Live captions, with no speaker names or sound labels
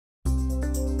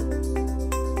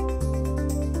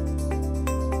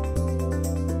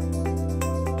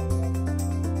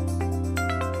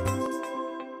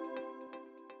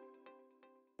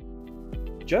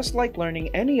Just like learning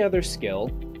any other skill,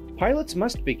 pilots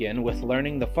must begin with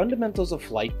learning the fundamentals of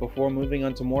flight before moving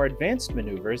on to more advanced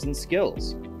maneuvers and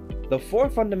skills. The 4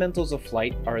 fundamentals of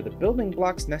flight are the building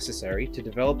blocks necessary to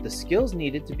develop the skills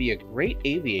needed to be a great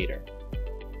aviator.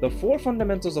 The 4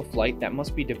 fundamentals of flight that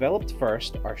must be developed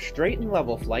first are straight and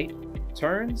level flight,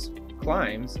 turns,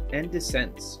 climbs, and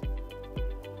descents.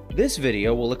 This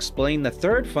video will explain the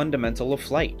 3rd fundamental of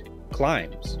flight,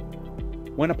 climbs.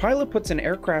 When a pilot puts an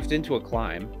aircraft into a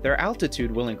climb, their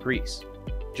altitude will increase.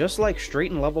 Just like straight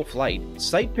and level flight,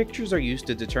 sight pictures are used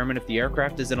to determine if the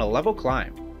aircraft is in a level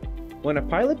climb. When a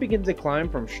pilot begins a climb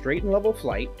from straight and level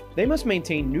flight, they must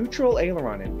maintain neutral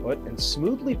aileron input and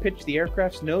smoothly pitch the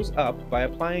aircraft's nose up by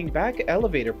applying back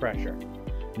elevator pressure.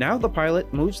 Now the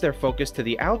pilot moves their focus to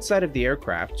the outside of the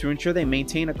aircraft to ensure they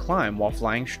maintain a climb while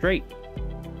flying straight.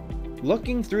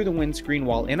 Looking through the windscreen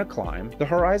while in a climb, the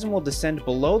horizon will descend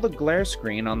below the glare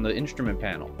screen on the instrument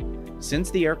panel.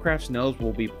 Since the aircraft's nose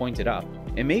will be pointed up,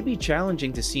 it may be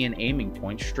challenging to see an aiming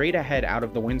point straight ahead out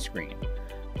of the windscreen.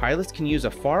 Pilots can use a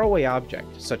faraway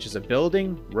object, such as a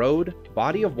building, road,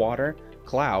 body of water,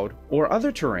 cloud, or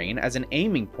other terrain as an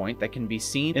aiming point that can be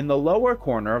seen in the lower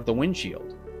corner of the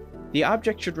windshield. The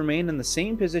object should remain in the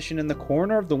same position in the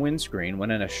corner of the windscreen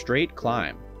when in a straight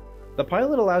climb. The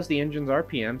pilot allows the engine's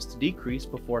RPMs to decrease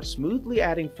before smoothly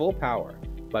adding full power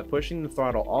by pushing the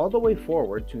throttle all the way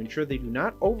forward to ensure they do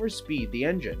not overspeed the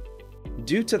engine.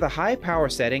 Due to the high power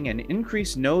setting and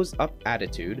increased nose-up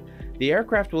attitude, the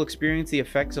aircraft will experience the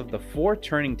effects of the 4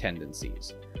 turning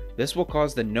tendencies. This will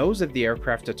cause the nose of the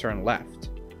aircraft to turn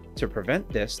left. To prevent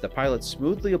this, the pilot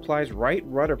smoothly applies right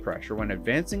rudder pressure when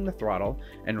advancing the throttle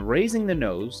and raising the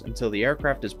nose until the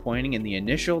aircraft is pointing in the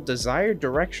initial desired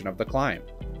direction of the climb.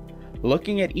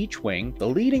 Looking at each wing, the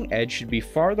leading edge should be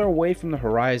farther away from the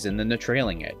horizon than the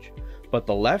trailing edge, but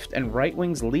the left and right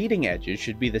wing's leading edges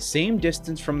should be the same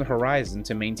distance from the horizon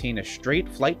to maintain a straight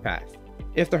flight path.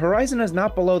 If the horizon is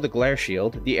not below the glare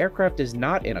shield, the aircraft is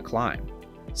not in a climb.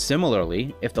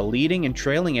 Similarly, if the leading and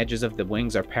trailing edges of the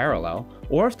wings are parallel,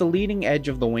 or if the leading edge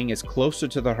of the wing is closer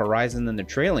to the horizon than the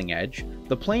trailing edge,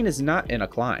 the plane is not in a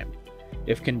climb.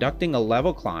 If conducting a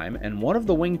level climb and one of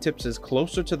the wingtips is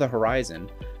closer to the horizon,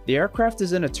 the aircraft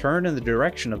is in a turn in the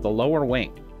direction of the lower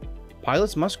wing.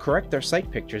 Pilots must correct their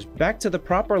sight pictures back to the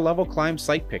proper level climb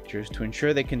sight pictures to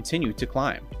ensure they continue to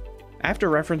climb. After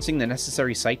referencing the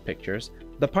necessary sight pictures,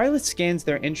 the pilot scans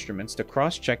their instruments to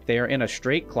cross-check they are in a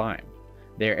straight climb.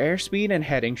 Their airspeed and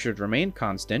heading should remain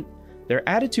constant, their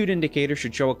attitude indicator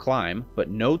should show a climb,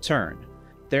 but no turn.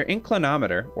 Their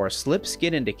inclinometer, or slip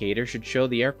skid indicator, should show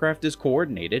the aircraft is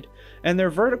coordinated, and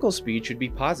their vertical speed should be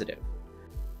positive.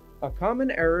 A common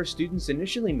error students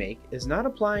initially make is not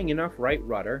applying enough right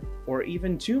rudder, or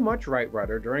even too much right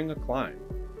rudder during a climb.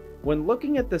 When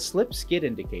looking at the slip skid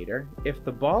indicator, if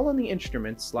the ball on the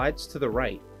instrument slides to the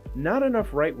right, not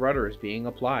enough right rudder is being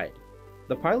applied.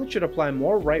 The pilot should apply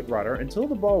more right rudder until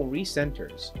the ball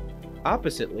recenters.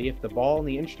 Oppositely, if the ball on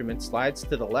the instrument slides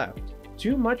to the left,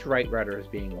 too much right rudder is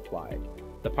being applied.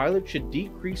 The pilot should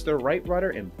decrease their right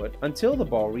rudder input until the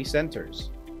ball recenters.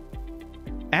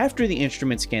 After the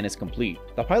instrument scan is complete,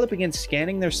 the pilot begins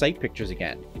scanning their sight pictures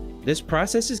again. This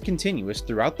process is continuous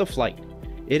throughout the flight.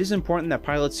 It is important that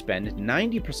pilots spend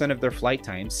 90% of their flight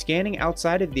time scanning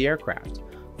outside of the aircraft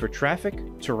for traffic,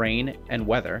 terrain, and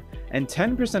weather, and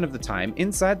 10% of the time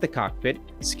inside the cockpit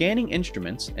scanning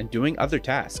instruments and doing other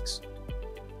tasks.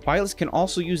 Pilots can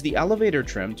also use the elevator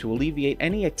trim to alleviate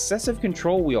any excessive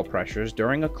control wheel pressures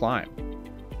during a climb.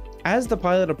 As the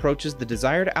pilot approaches the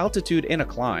desired altitude in a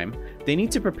climb, they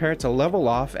need to prepare to level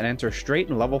off and enter straight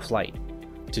and level flight.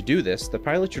 To do this, the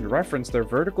pilot should reference their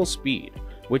vertical speed,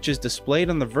 which is displayed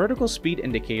on the vertical speed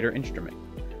indicator instrument.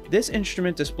 This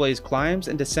instrument displays climbs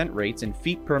and descent rates in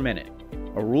feet per minute.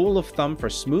 A rule of thumb for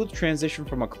smooth transition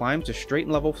from a climb to straight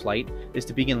and level flight is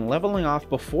to begin leveling off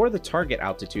before the target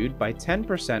altitude by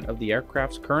 10% of the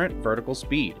aircraft's current vertical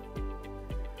speed.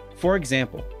 For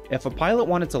example, if a pilot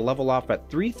wanted to level off at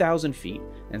 3,000 feet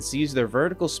and sees their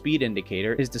vertical speed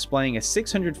indicator is displaying a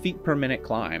 600 feet per minute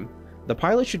climb, the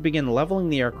pilot should begin leveling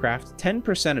the aircraft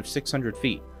 10% of 600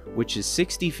 feet, which is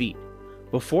 60 feet,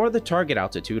 before the target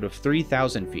altitude of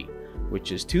 3,000 feet,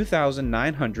 which is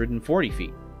 2,940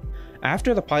 feet.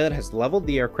 After the pilot has leveled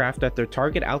the aircraft at their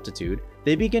target altitude,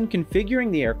 they begin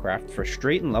configuring the aircraft for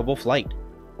straight and level flight.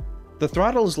 The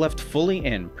throttle is left fully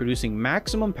in, producing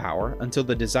maximum power until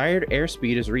the desired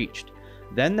airspeed is reached.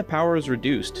 Then the power is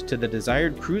reduced to the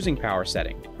desired cruising power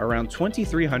setting, around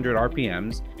 2,300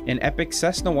 RPMs in epic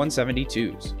Cessna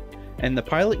 172s, and the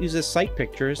pilot uses sight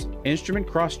pictures, instrument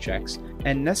cross-checks,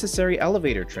 and necessary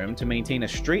elevator trim to maintain a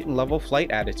straight and level flight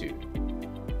attitude.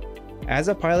 As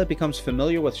a pilot becomes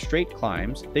familiar with straight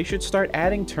climbs, they should start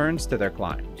adding turns to their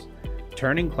climbs.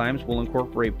 Turning climbs will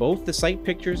incorporate both the sight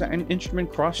pictures and instrument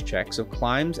cross-checks of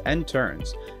climbs and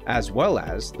turns, as well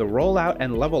as the rollout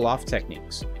and level off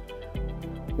techniques.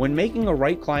 When making a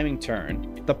right climbing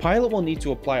turn, the pilot will need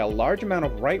to apply a large amount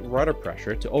of right rudder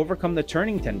pressure to overcome the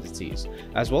turning tendencies,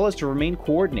 as well as to remain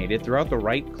coordinated throughout the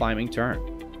right climbing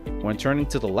turn. When turning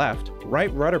to the left,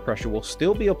 right rudder pressure will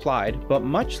still be applied, but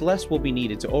much less will be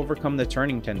needed to overcome the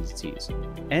turning tendencies,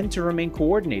 and to remain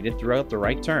coordinated throughout the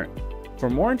right turn. For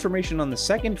more information on the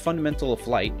second fundamental of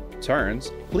flight,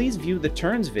 turns, please view the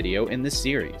turns video in this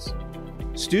series.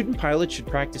 Student pilots should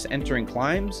practice entering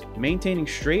climbs, maintaining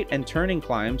straight and turning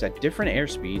climbs at different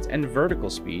airspeeds and vertical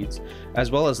speeds,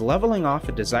 as well as leveling off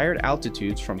at desired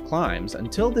altitudes from climbs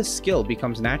until this skill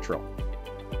becomes natural.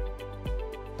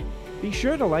 Be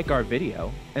sure to like our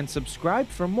video and subscribe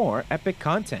for more epic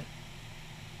content.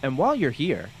 And while you're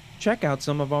here, check out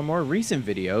some of our more recent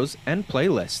videos and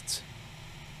playlists.